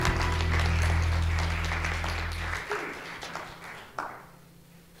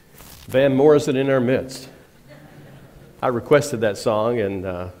Van Morrison in our midst. I requested that song and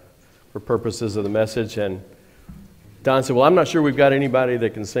for purposes of the message, and Don said, well, I'm not sure we've got anybody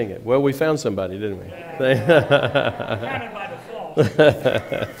that can sing it. Well, we found somebody, didn't we? Kind of by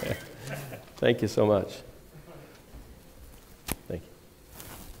default. Thank you so much. Thank you.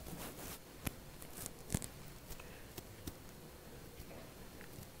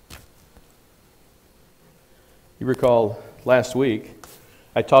 You recall last week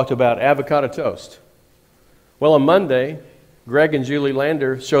I talked about avocado toast. Well, on Monday, Greg and Julie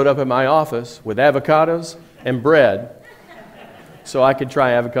Lander showed up at my office with avocados and bread so I could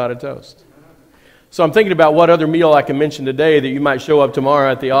try avocado toast. So I'm thinking about what other meal I can mention today that you might show up tomorrow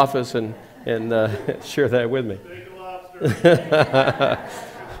at the office and share that with me. Big lobster.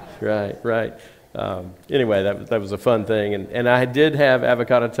 Right. Anyway, that was a fun thing. And I did have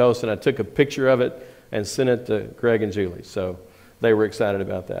avocado toast, and I took a picture of it and sent it to Greg and Julie. So they were excited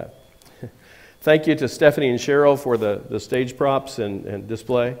about that. Thank you to Stephanie and Cheryl for the stage props and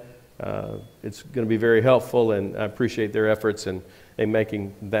display. It's going to be very helpful, and I appreciate their efforts in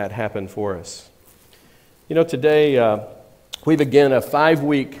making that happen for us. You know, today we begin a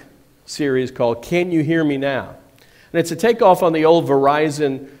 5-week series called Can You Hear Me Now? And it's a takeoff on the old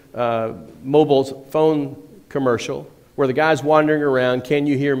Verizon mobile phone commercial where the guy's wandering around, can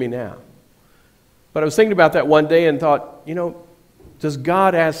you hear me now? But I was thinking about that one day and thought, you know, does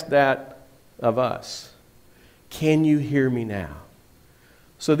God ask that of us? Can you hear me now?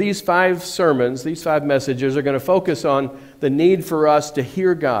 So these 5 sermons, these 5 messages are going to focus on the need for us to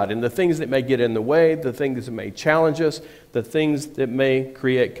hear God and the things that may get in the way, the things that may challenge us, the things that may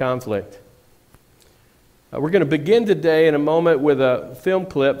create conflict. We're going to begin today in a moment with a film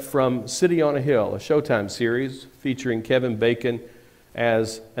clip from City on a Hill, a Showtime series featuring Kevin Bacon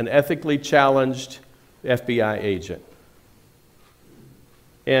as an ethically challenged FBI agent.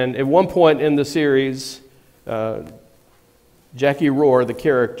 And at one point in the series, Jackie Rohr, the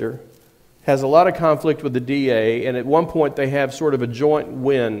character, has a lot of conflict with the DA, and at one point they have sort of a joint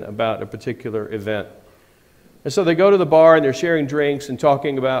win about a particular event. And so they go to the bar and they're sharing drinks and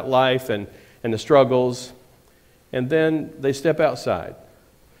talking about life and the struggles, and then they step outside.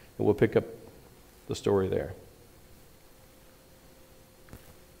 And we'll pick up the story there.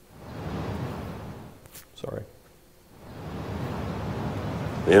 Sorry.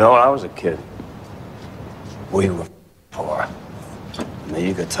 You know, when I was a kid, we were poor. Now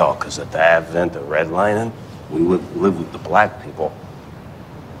you could tell, because at the advent of redlining, we would live with the black people.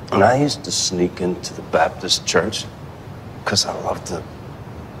 And I used to sneak into the Baptist church because I just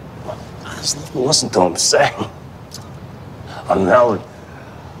loved to listen to them sing. And now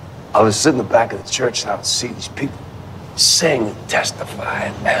I would sit in the back of the church and I would see these people sing and testify,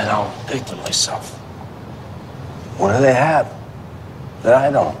 and I would think to myself, what do they have that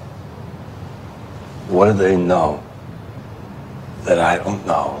I don't? What do they know that I don't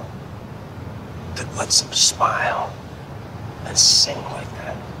know that lets them smile and sing like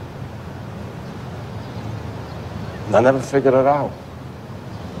that? And I never figured it out.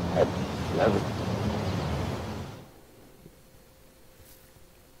 I never.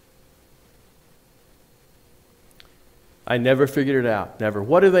 I never figured it out. Never.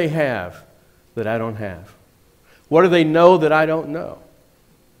 What do they have that I don't have? What do they know that I don't know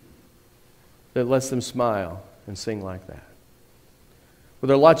that lets them smile and sing like that? Well,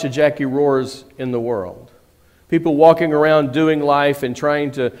 there are lots of Jackie Rohrs in the world. People walking around doing life and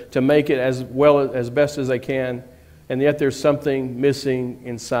trying to make it as well as best as they can, and yet there's something missing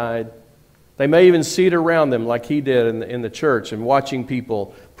inside. They may even see it around them like he did in the church and watching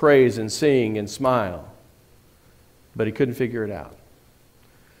people praise and sing and smile. But he couldn't figure it out.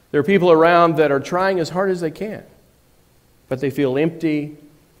 There are people around that are trying as hard as they can, but they feel empty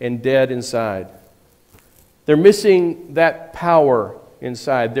and dead inside. They're missing that power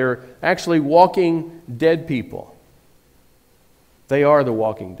inside. They're actually walking dead people. They are the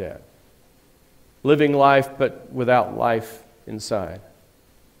walking dead, living life but without life inside.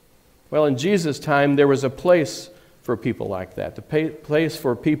 Well, in Jesus' time, there was a place for people like that, a place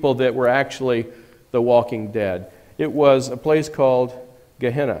for people that were actually the walking dead. It was a place called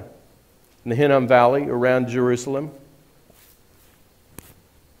Gehenna, in the Hinnom Valley around Jerusalem.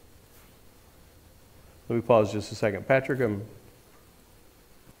 Let me pause just a second. Patrick,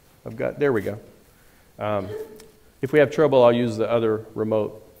 there we go. If we have trouble, I'll use the other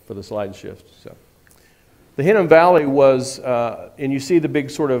remote for the slide shift. So, the Hinnom Valley was, and you see the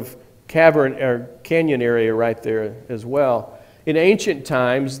big sort of cavern or canyon area right there as well. In ancient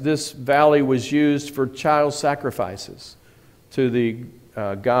times, this valley was used for child sacrifices to the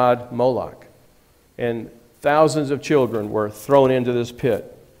god Moloch. And thousands of children were thrown into this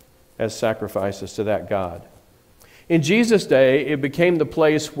pit as sacrifices to that god. In Jesus' day, it became the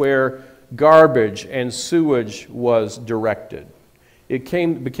place where garbage and sewage was directed. It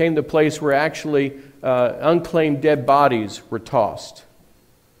became the place where actually unclaimed dead bodies were tossed.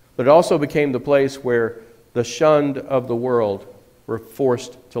 But it also became the place where the shunned of the world were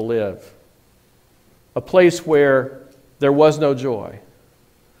forced to live. A place where there was no joy.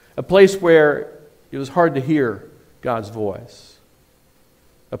 A place where it was hard to hear God's voice.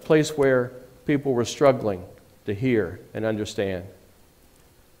 A place where people were struggling to hear and understand.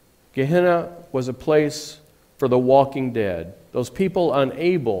 Gehenna was a place for the walking dead, those people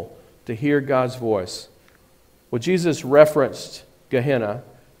unable to hear God's voice. Well, Jesus referenced Gehenna,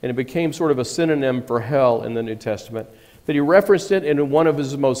 and it became sort of a synonym for hell in the New Testament, but he referenced it in one of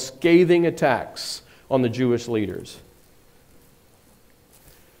his most scathing attacks on the Jewish leaders.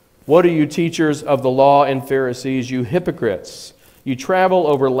 What are you, teachers of the law and Pharisees, you hypocrites? You travel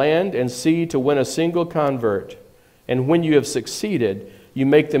over land and sea to win a single convert, and when you have succeeded, you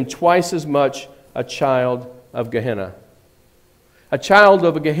make them twice as much a child of Gehenna. A child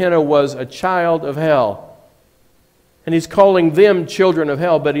of Gehenna was a child of hell. And he's calling them children of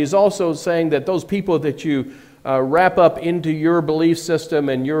hell, but he's also saying that those people that you wrap up into your belief system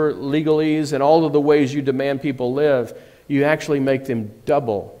and your legalese and all of the ways you demand people live, you actually make them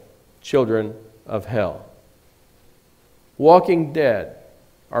double children of hell. Walking dead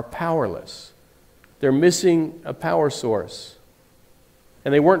are powerless. They're missing a power source.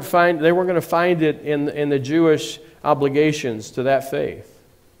 And they weren't going to find it in the Jewish obligations to that faith.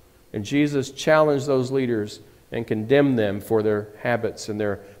 And Jesus challenged those leaders and condemned them for their habits and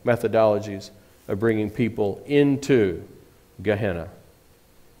their methodologies of bringing people into Gehenna.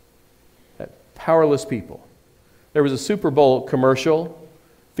 That powerless people. There was a Super Bowl commercial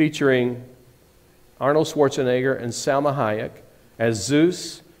featuring Arnold Schwarzenegger and Salma Hayek as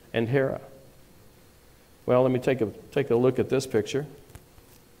Zeus and Hera. Well, let me take a look at this picture.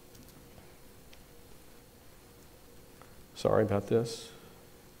 Sorry about this.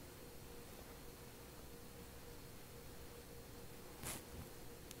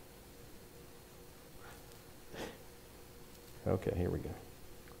 Okay, here we go.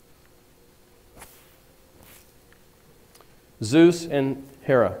 Zeus and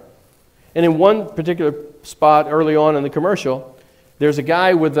Hera. And in one particular spot early on in the commercial, there's a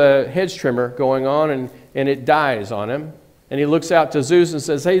guy with a hedge trimmer going on, and it dies on him. And he looks out to Zeus and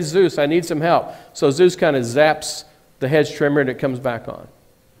says, "Hey, Zeus, I need some help." So Zeus kind of zaps the hedge trimmer, and it comes back on.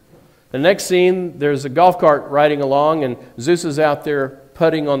 The next scene, there's a golf cart riding along, and Zeus is out there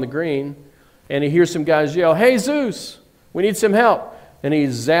putting on the green, and he hears some guys yell, "Hey, Zeus, we need some help." And he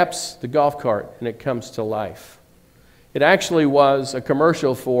zaps the golf cart, and it comes to life. It actually was a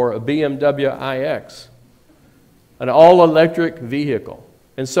commercial for a BMW iX, an all-electric vehicle.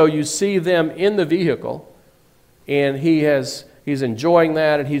 And so you see them in the vehicle, and he's enjoying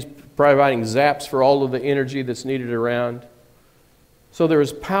that, and he's providing zaps for all of the energy that's needed around. So there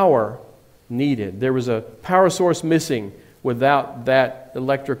was power needed. There was a power source missing without that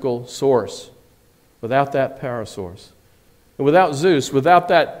electrical source, without that power source. And without Zeus, without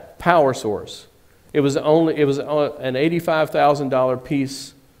that power source, it was an $85,000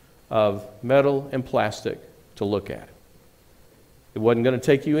 piece of metal and plastic to look at. It wasn't going to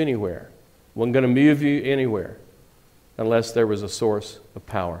take you anywhere. It wasn't going to move you anywhere unless there was a source of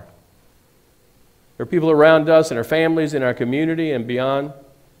power. There are people around us in our families, in our community, and beyond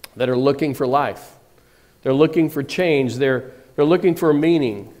that are looking for life. They're looking for change. They're looking for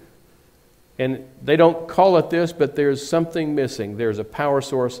meaning. And they don't call it this, but there's something missing. There's a power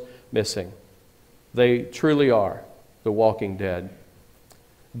source missing. They truly are the walking dead.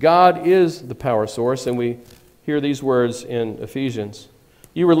 God is the power source, and we hear these words in Ephesians.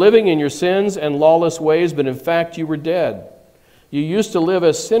 You were living in your sins and lawless ways, but in fact you were dead. You used to live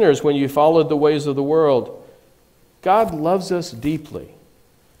as sinners when you followed the ways of the world. God loves us deeply.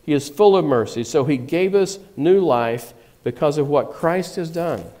 He is full of mercy, so He gave us new life because of what Christ has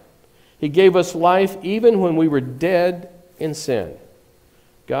done. He gave us life even when we were dead in sin.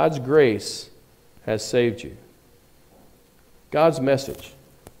 God's grace has saved you. God's message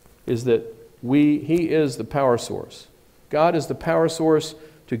is that He is the power source. God is the power source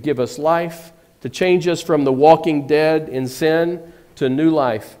to give us life, to change us from the walking dead in sin to new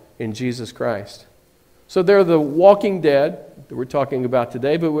life in Jesus Christ. So they're the walking dead that we're talking about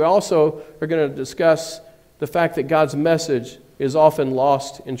today, but we also are going to discuss the fact that God's message is often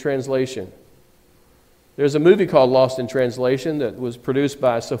lost in translation. There's a movie called Lost in Translation that was produced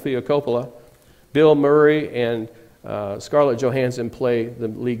by Sofia Coppola. Bill Murray and Scarlett Johansson play the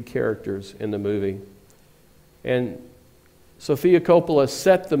lead characters in the movie. And Sofia Coppola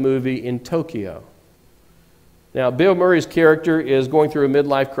set the movie in Tokyo. Now, Bill Murray's character is going through a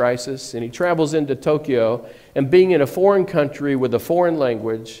midlife crisis, and he travels into Tokyo, and being in a foreign country with a foreign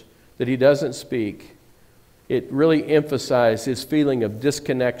language that he doesn't speak, it really emphasized his feeling of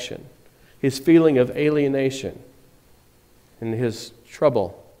disconnection, his feeling of alienation, and his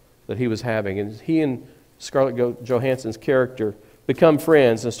trouble that he was having. And he and Scarlett Johansson's character become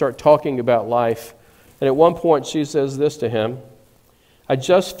friends and start talking about life. And at one point, she says this to him, "I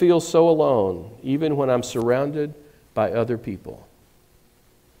just feel so alone, even when I'm surrounded by other people."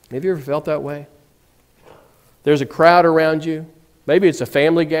 Have you ever felt that way? There's a crowd around you. Maybe it's a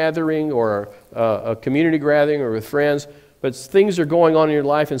family gathering or a community gathering or with friends, but things are going on in your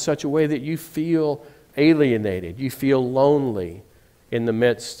life in such a way that you feel alienated. You feel lonely in the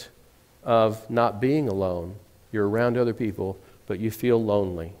midst of not being alone. You're around other people, but you feel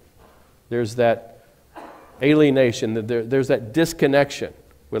lonely. There's that alienation, there's that disconnection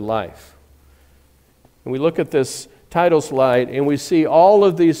with life. And we look at this title slide and we see all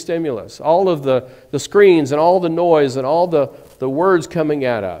of these stimulus, all of the screens and all the noise and all the words coming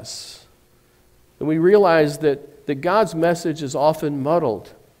at us. And we realize that God's message is often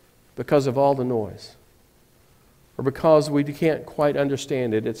muddled because of all the noise, or because we can't quite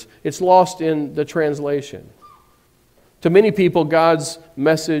understand it. It's lost in the translation. To many people, God's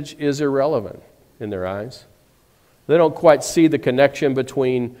message is irrelevant in their eyes. They don't quite see the connection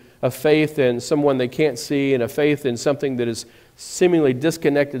between a faith in someone they can't see and a faith in something that is seemingly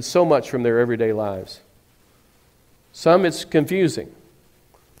disconnected so much from their everyday lives. Some, it's confusing.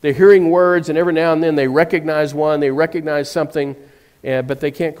 They're hearing words, and every now and then they recognize one, they recognize something, but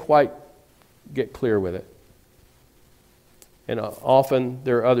they can't quite get clear with it. And often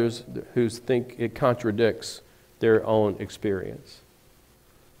there are others who think it contradicts their own experience.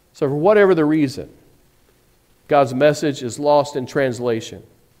 So for whatever the reason, God's message is lost in translation.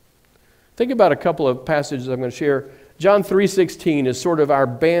 Think about a couple of passages I'm going to share. John 3:16 is sort of our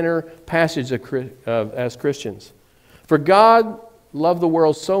banner passage as Christians. For God loved the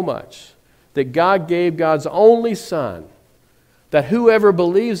world so much that God gave God's only Son, that whoever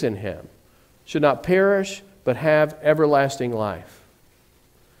believes in Him should not perish but have everlasting life.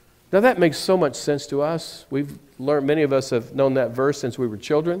 Now that makes so much sense to us. We've learned, many of us have known that verse since we were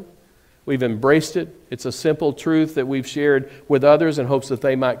children. We've embraced it. It's a simple truth that we've shared with others in hopes that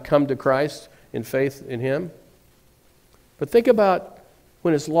they might come to Christ in faith in Him. But think about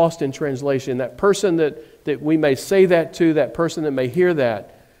when it's lost in translation, that person that we may say that to, that person that may hear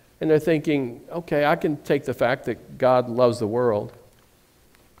that, and they're thinking, okay, I can take the fact that God loves the world,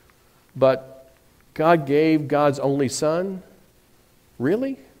 but God gave God's only Son?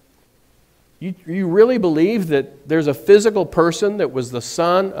 Really? You really believe that there's a physical person that was the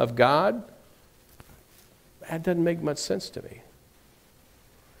Son of God? That doesn't make much sense to me.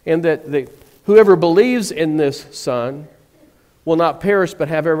 And that whoever believes in this Son will not perish but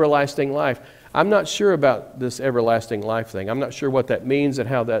have everlasting life. I'm not sure about this everlasting life thing. I'm not sure what that means and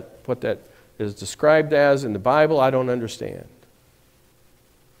what that is described as in the Bible. I don't understand.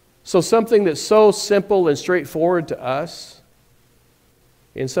 So something that's so simple and straightforward to us,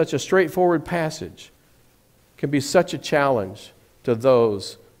 in such a straightforward passage, can be such a challenge to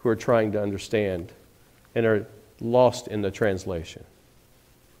those who are trying to understand and are lost in the translation.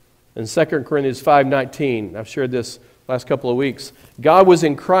 In 2 Corinthians 5:19, I've shared this last couple of weeks, God was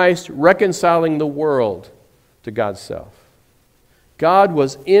in Christ reconciling the world to God's self. God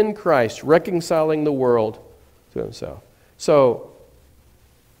was in Christ reconciling the world to Himself. So,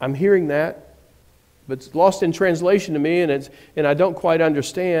 I'm hearing that, but it's lost in translation to me, and I don't quite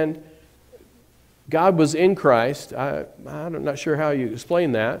understand. God was in Christ. I'm not sure how you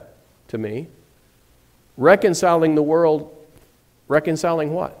explain that to me. Reconciling the world,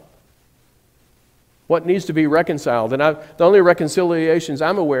 reconciling what? What needs to be reconciled? And the only reconciliations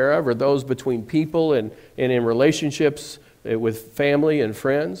I'm aware of are those between people and in relationships with family and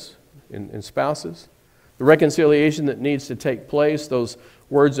friends and spouses. The reconciliation that needs to take place, those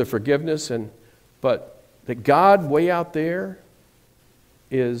words of forgiveness, but that God way out there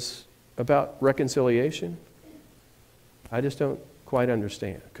is about reconciliation, I just don't quite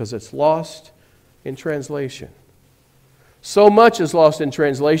understand because it's lost in translation. So much is lost in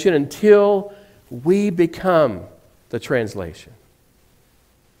translation until we become the translation.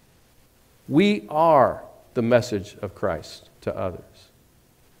 We are the message of Christ to others.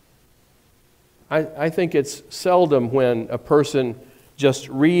 I think it's seldom when a person just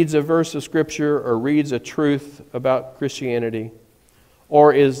reads a verse of Scripture or reads a truth about Christianity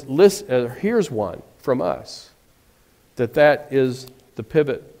or hears one from us, that is the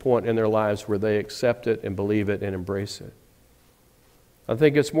pivot point in their lives where they accept it and believe it and embrace it. I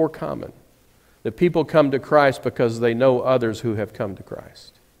think it's more common that people come to Christ because they know others who have come to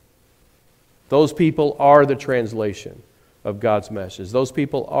Christ. Those people are the translation of God's message. Those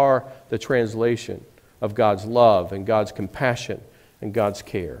people are the translation of God's love and God's compassion and God's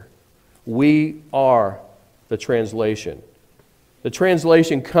care. We are the translation. The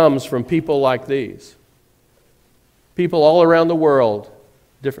translation comes from people like these. People all around the world,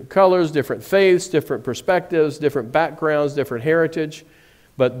 different colors, different faiths, different perspectives, different backgrounds, different heritage.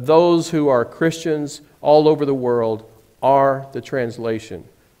 But those who are Christians all over the world are the translation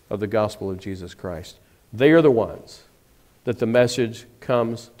of the gospel of Jesus Christ. They are the ones that the message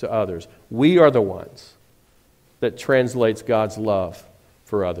comes to others. We are the ones that translates God's love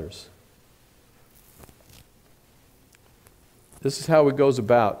for others. This is how it goes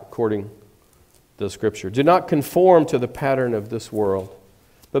about according to the Scripture. Do not conform to the pattern of this world,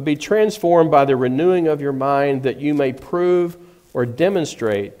 but be transformed by the renewing of your mind, that you may prove or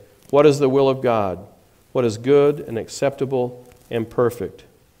demonstrate what is the will of God, what is good and acceptable and perfect.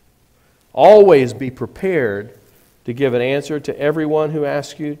 Always be prepared to give an answer to everyone who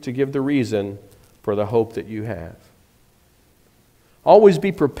asks you to give the reason for the hope that you have. Always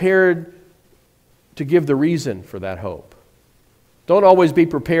be prepared to give the reason for that hope. Don't always be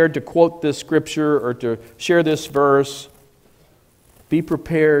prepared to quote this scripture or to share this verse. Be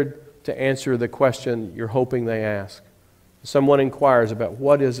prepared to answer the question you're hoping they ask. Someone inquires about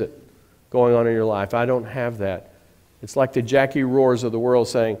what is it going on in your life. I don't have that. It's like the Jackie Roars of the world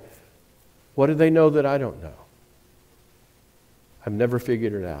saying, what do they know that I don't know? I've never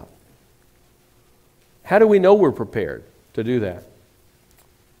figured it out. How do we know we're prepared to do that?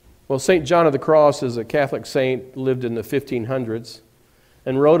 Well, St. John of the Cross is a Catholic saint, lived in the 1500s,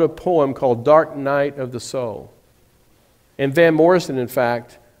 and wrote a poem called Dark Night of the Soul. And Van Morrison, in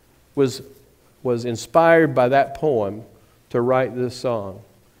fact, was inspired by that poem to write this song.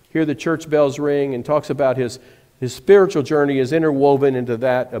 Here the church bells ring, and talks about his spiritual journey is interwoven into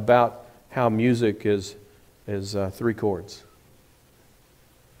that about how music is three chords.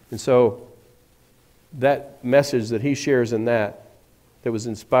 And so that message that he shares in that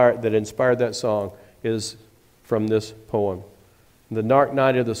inspired that song is from this poem. The Dark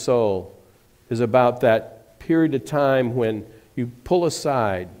Night of the Soul is about that period of time when you pull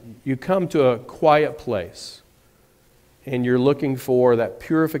aside, you come to a quiet place, and you're looking for that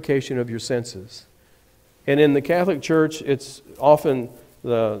purification of your senses. And in the Catholic Church, it's often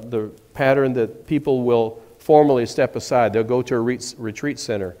the pattern that people will formally step aside. They'll go to a retreat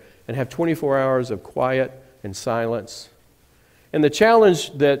center and have 24 hours of quiet and silence. And the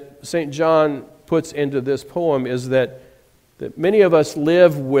challenge that St. John puts into this poem is that many of us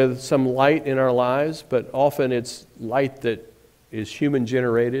live with some light in our lives, but often it's light that is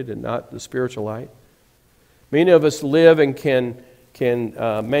human-generated and not the spiritual light. Many of us live and can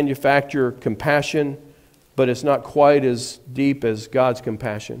manufacture compassion, but it's not quite as deep as God's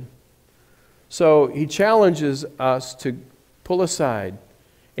compassion. So he challenges us to pull aside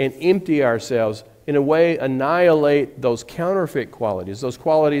and empty ourselves, in a way annihilate those counterfeit qualities, those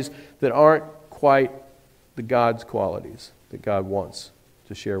qualities that aren't quite the God's qualities that God wants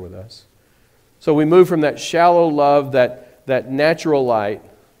to share with us. So we move from that shallow love, that natural light,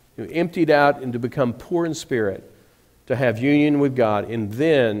 emptied out, and to become poor in spirit, to have union with God, and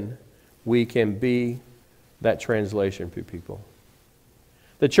then we can be that translation for people.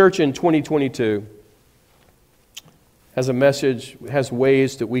 The church in 2022 has a message, has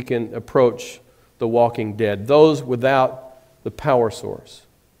ways that we can approach the walking dead, those without the power source.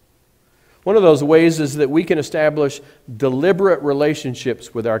 One of those ways is that we can establish deliberate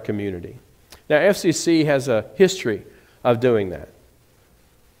relationships with our community. Now, FCC has a history of doing that.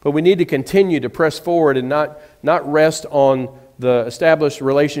 But we need to continue to press forward and not rest on the established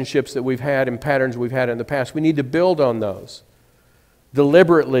relationships that we've had and patterns we've had in the past. We need to build on those.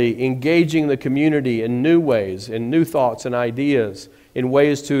 Deliberately engaging the community in new ways, in new thoughts and ideas, in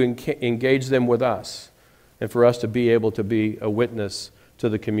ways to engage them with us, and for us to be able to be a witness to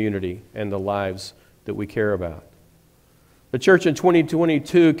the community and the lives that we care about. The church in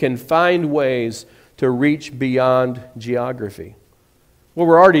 2022 can find ways to reach beyond geography. Well,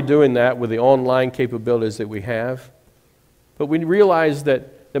 we're already doing that with the online capabilities that we have, but we realize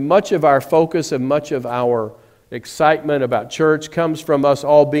that much of our focus and much of our excitement about church comes from us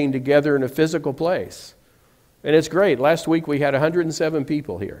all being together in a physical place. And it's great. Last week we had 107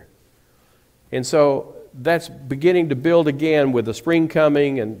 people here. And so that's beginning to build again with the spring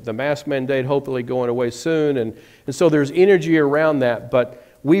coming and the mask mandate hopefully going away soon. And so there's energy around that, but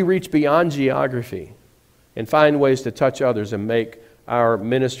we reach beyond geography and find ways to touch others and make our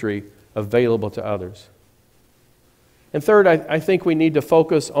ministry available to others. And third, I think we need to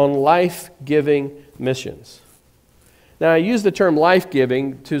focus on life-giving missions. Now, I use the term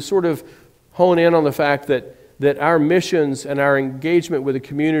life-giving to sort of hone in on the fact that our missions and our engagement with the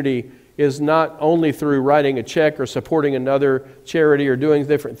community is not only through writing a check or supporting another charity or doing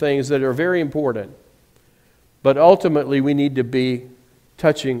different things that are very important, but ultimately we need to be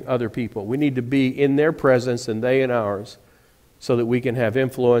touching other people. We need to be in their presence and they in ours so that we can have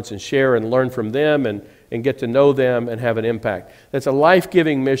influence and share and learn from them and get to know them and have an impact. That's a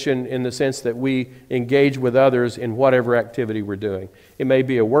life-giving mission in the sense that we engage with others in whatever activity we're doing. It may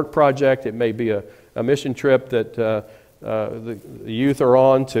be a work project, it may be a mission trip that the youth are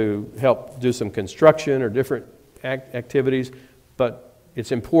on to help do some construction or different activities, but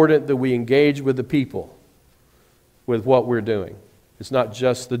it's important that we engage with the people with what we're doing. It's not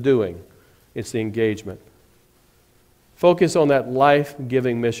just the doing, it's the engagement. Focus on that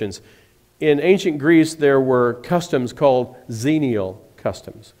life-giving missions. In ancient Greece, there were customs called xenial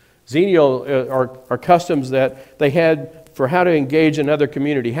customs. Xenial are customs that they had for how to engage another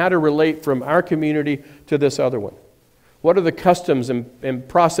community, how to relate from our community to this other one. What are the customs and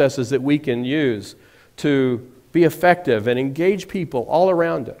processes that we can use to be effective and engage people all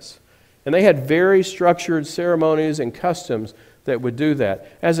around us? And they had very structured ceremonies and customs that would do that.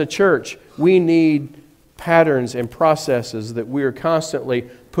 As a church, we need patterns and processes that we are constantly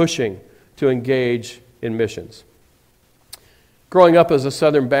pushing to engage in missions. Growing up as a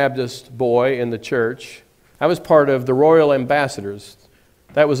Southern Baptist boy in the church, I was part of the Royal Ambassadors.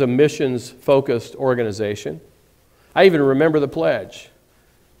 That was a missions-focused organization. I even remember the pledge.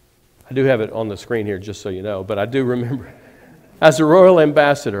 I do have it on the screen here just so you know, but I do remember. As a Royal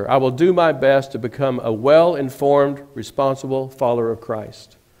Ambassador, I will do my best to become a well-informed, responsible follower of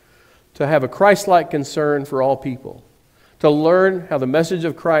Christ, to have a Christ-like concern for all people, to learn how the message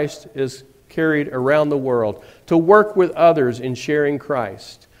of Christ is carried around the world, to work with others in sharing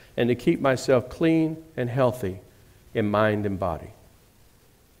Christ, and to keep myself clean and healthy in mind and body.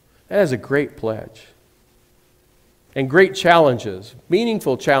 That is a great pledge. And great challenges,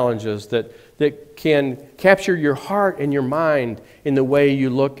 meaningful challenges that can capture your heart and your mind in the way you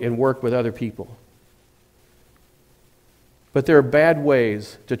look and work with other people. But there are bad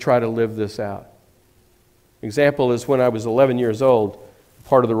ways to try to live this out. Example is when I was 11 years old,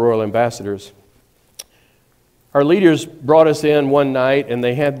 part of the Royal Ambassadors. Our leaders brought us in one night and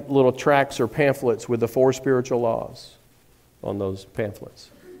they had little tracts or pamphlets with the 4 spiritual laws on those pamphlets.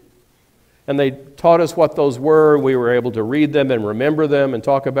 And they taught us what those were. We were able to read them and remember them and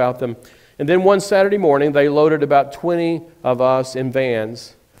talk about them. And then one Saturday morning, they loaded about 20 of us in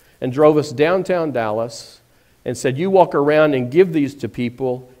vans and drove us downtown Dallas and said, you walk around and give these to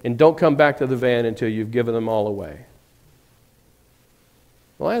people and don't come back to the van until you've given them all away.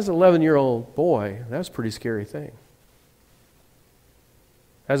 Well, as an 11-year-old boy, that's a pretty scary thing.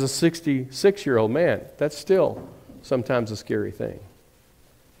 As a 66-year-old man, that's still sometimes a scary thing.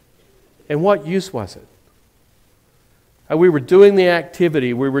 And what use was it? We were doing the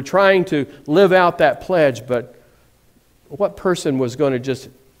activity. We were trying to live out that pledge, but what person was going to just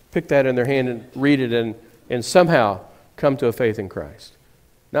pick that in their hand and read it and somehow come to a faith in Christ?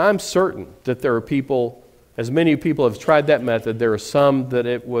 Now, I'm certain that there are people, as many people have tried that method, there are some that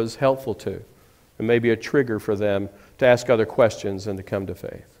it was helpful to, and maybe a trigger for them to ask other questions and to come to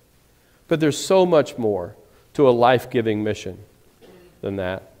faith. But there's so much more to a life-giving mission than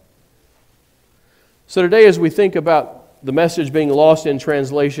that. So today, as we think about the message being lost in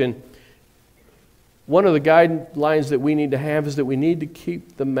translation, one of the guidelines that we need to have is that we need to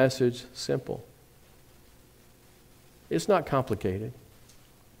keep the message simple. It's not complicated.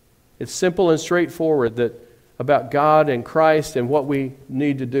 It's simple and straightforward, that about God and Christ and what we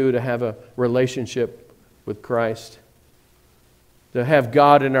need to do to have a relationship with Christ, to have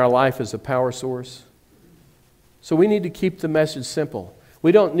God in our life as a power source. So we need to keep the message simple.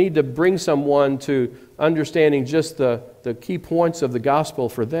 We don't need to bring someone to understanding just the key points of the gospel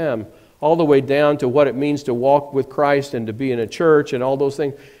for them, all the way down to what it means to walk with Christ and to be in a church and all those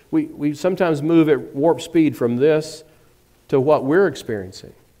things. We sometimes move at warp speed from this to what we're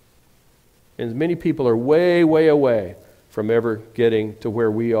experiencing. And many people are way, way away from ever getting to where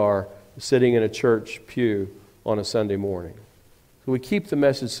we are sitting in a church pew on a Sunday morning. So we keep the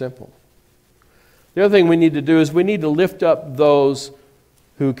message simple. The other thing we need to do is we need to lift up those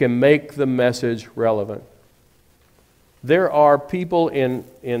who can make the message relevant. There are people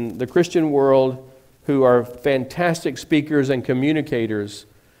in the Christian world who are fantastic speakers and communicators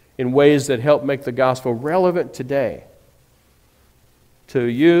in ways that help make the gospel relevant today. To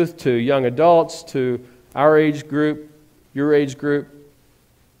youth, to young adults, to our age group, your age group.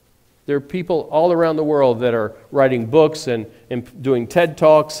 There are people all around the world that are writing books and doing TED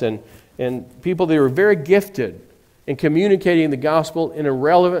Talks and people that are very gifted in communicating the gospel in a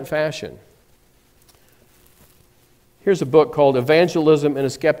relevant fashion. Here's a book called Evangelism in a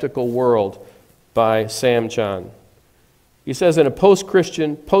Skeptical World by Sam Chan. He says, in a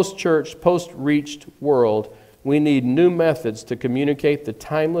post-Christian, post-church, post-reached world, we need new methods to communicate the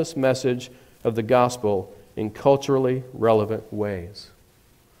timeless message of the gospel in culturally relevant ways.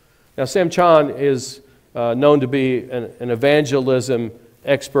 Now, Sam Chan is known to be an evangelism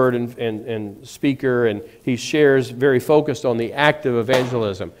expert and speaker, and he shares very focused on the act of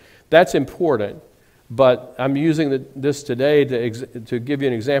evangelism. That's important, but I'm using this today to give you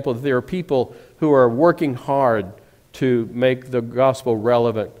an example that there are people who are working hard to make the gospel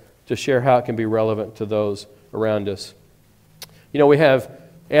relevant, to share how it can be relevant to those around us. You know, we have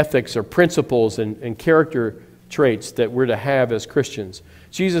ethics or principles and character traits that we're to have as Christians.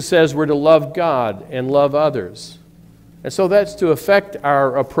 Jesus says we're to love God and love others. And so that's to affect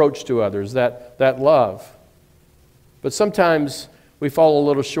our approach to others, that love. But sometimes we fall a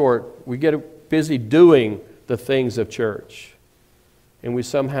little short. We get busy doing the things of church. And we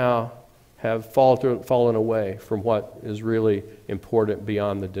somehow have fallen away from what is really important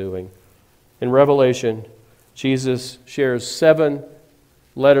beyond the doing. In Revelation, Jesus shares 7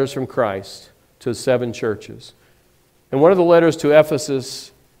 letters from Christ to 7 churches. And one of the letters to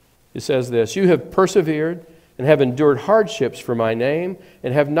Ephesus, it says this, "You have persevered and have endured hardships for my name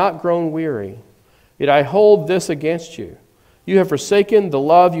and have not grown weary. Yet I hold this against you. You have forsaken the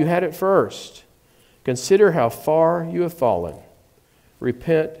love you had at first. Consider how far you have fallen.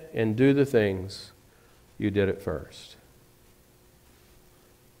 Repent and do the things you did at first."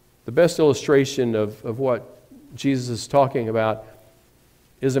 The best illustration of what Jesus is talking about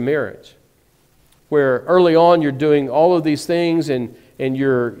is a marriage, where early on you're doing all of these things and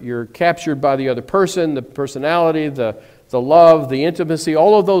you're captured by the other person, the personality, the love, the intimacy,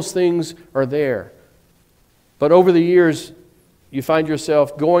 all of those things are there. But over the years, you find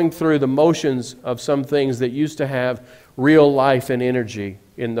yourself going through the motions of some things that used to have real life and energy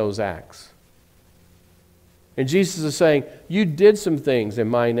in those acts. And Jesus is saying, you did some things in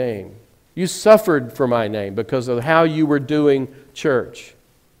my name. You suffered for my name because of how you were doing church.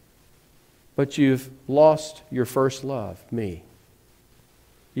 But you've lost your first love, me.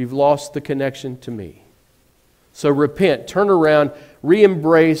 You've lost the connection to me. So repent, turn around,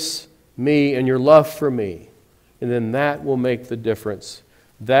 re-embrace me and your love for me. And then that will make the difference.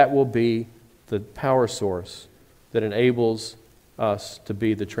 That will be the power source that enables us to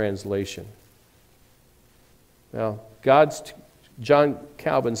be the translation. Now, John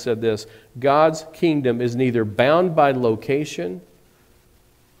Calvin said this, God's kingdom is neither bound by location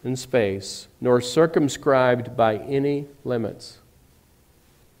and space, nor circumscribed by any limits.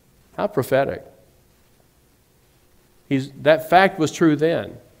 How prophetic. That fact was true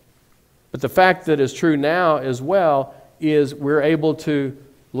then. But the fact that is true now as well is we're able to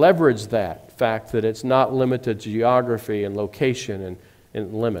leverage that fact that it's not limited to geography and location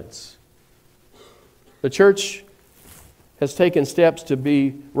and limits. The church has taken steps to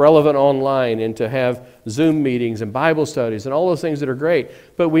be relevant online and to have Zoom meetings and Bible studies and all those things that are great.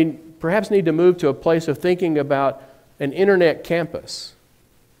 But we perhaps need to move to a place of thinking about an internet campus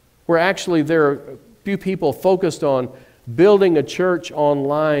where actually there are a few people focused on building a church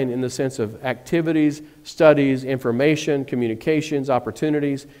online in the sense of activities, studies, information, communications,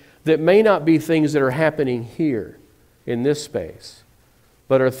 opportunities that may not be things that are happening here in this space,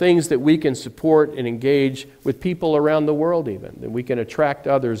 but are things that we can support and engage with people around the world even. That we can attract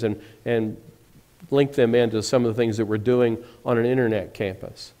others and link them into some of the things that we're doing on an internet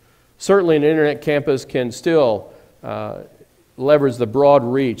campus. Certainly an internet campus can still leverage the broad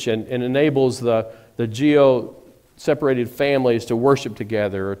reach and enables the geo-separated families to worship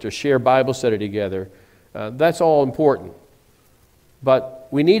together or to share Bible study together. That's all important. But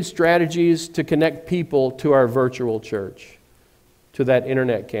we need strategies to connect people to our virtual church, to that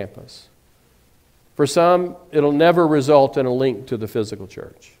internet campus. For some, it'll never result in a link to the physical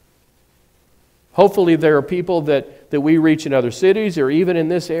church. Hopefully there are people that we reach in other cities or even in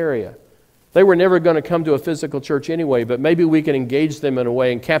this area. They were never going to come to a physical church anyway, but maybe we can engage them in a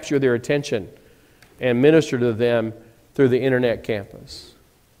way and capture their attention and minister to them through the internet campus.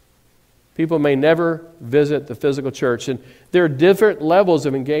 People may never visit the physical church, and there are different levels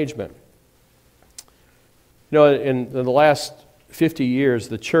of engagement. You know, in the last 50 years,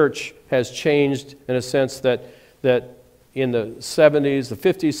 the church has changed in a sense that in the 70s, the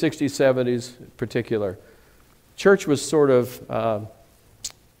 50s, 60s, 70s in particular, church was sort of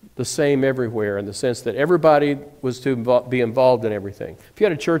the same everywhere in the sense that everybody was to be involved in everything. If you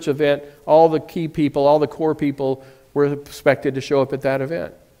had a church event, all the key people, all the core people were expected to show up at that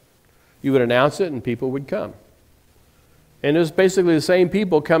event. You would announce it and people would come. And it was basically the same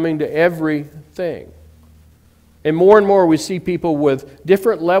people coming to everything. And more we see people with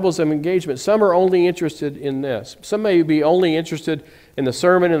different levels of engagement. Some are only interested in this. Some may be only interested in the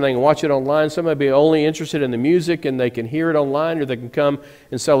sermon and they can watch it online. Some may be only interested in the music and they can hear it online, or they can come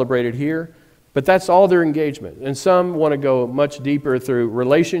and celebrate it here. But that's all their engagement. And some want to go much deeper through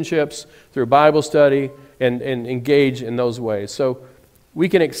relationships, through Bible study, and engage in those ways. So we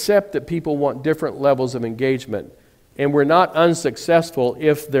can accept that people want different levels of engagement. And we're not unsuccessful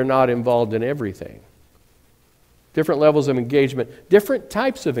if they're not involved in everything. Different levels of engagement, different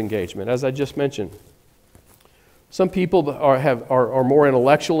types of engagement, as I just mentioned. Some people are more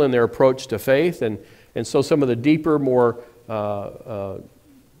intellectual in their approach to faith, and so some of the deeper, more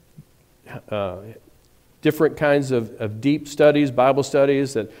different kinds of deep studies, Bible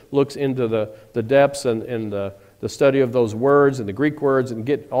studies that looks into the depths and the study of those words and the Greek words and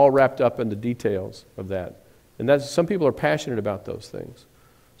get all wrapped up in the details of that. And some people are passionate about those things.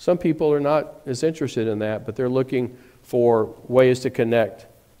 Some people are not as interested in that, but they're looking for ways to connect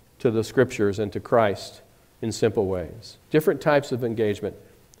to the Scriptures and to Christ in simple ways. Different types of engagement.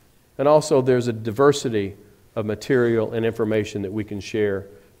 And also there's a diversity of material and information that we can share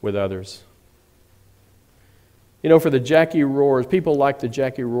with others. You know, for the Jackie Roars, people like the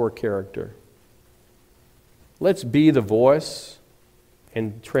Jackie Roar character. Let's be the voice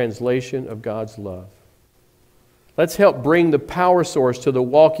and translation of God's love. Let's help bring the power source to the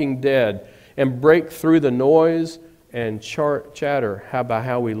walking dead and break through the noise and chatter about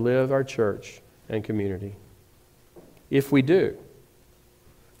how we live our church and community. If we do,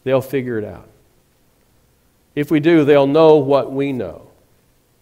 they'll figure it out. If we do, they'll know what we know.